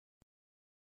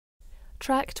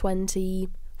Track 20,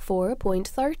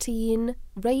 4.13,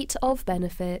 Rate of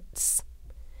Benefits.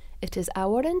 It is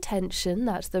our intention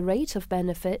that the rate of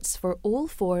benefits for all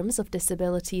forms of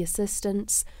disability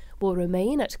assistance will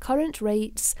remain at current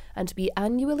rates and be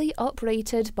annually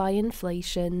uprated by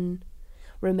inflation.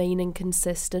 Remaining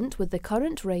consistent with the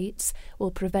current rates will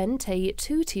prevent a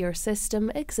two-tier system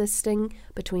existing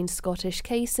between Scottish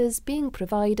cases being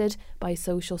provided by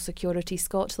Social Security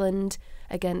Scotland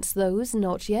against those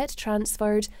not yet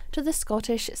transferred to the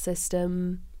Scottish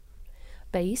system.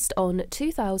 Based on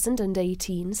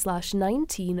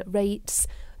 2018/19 rates,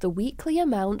 the weekly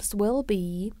amounts will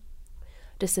be: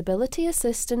 disability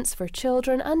assistance for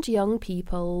children and young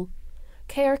people,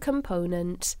 care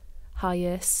component,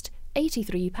 highest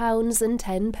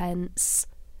 £83.10,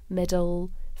 middle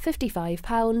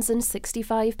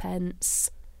 £55.65,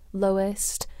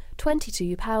 lowest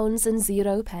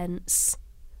 £22.00,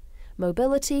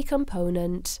 mobility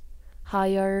component,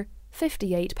 higher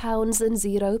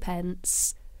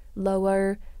 £58.00,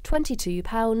 lower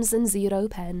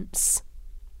 £22.00.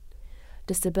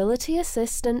 Disability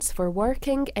assistance for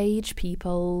working age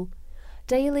people,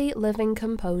 daily living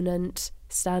component,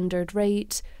 standard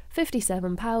rate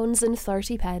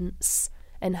 £57.30,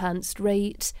 enhanced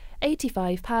rate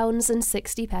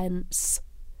 £85.60,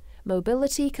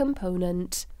 mobility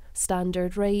component,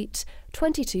 standard rate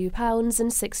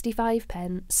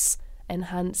 £22.65,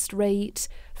 enhanced rate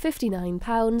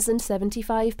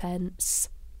 £59.75.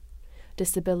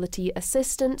 Disability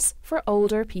assistance for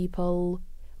older people,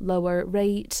 lower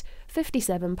rate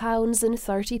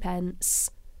 £57.30,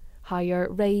 higher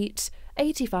rate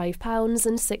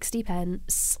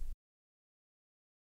 £85.60.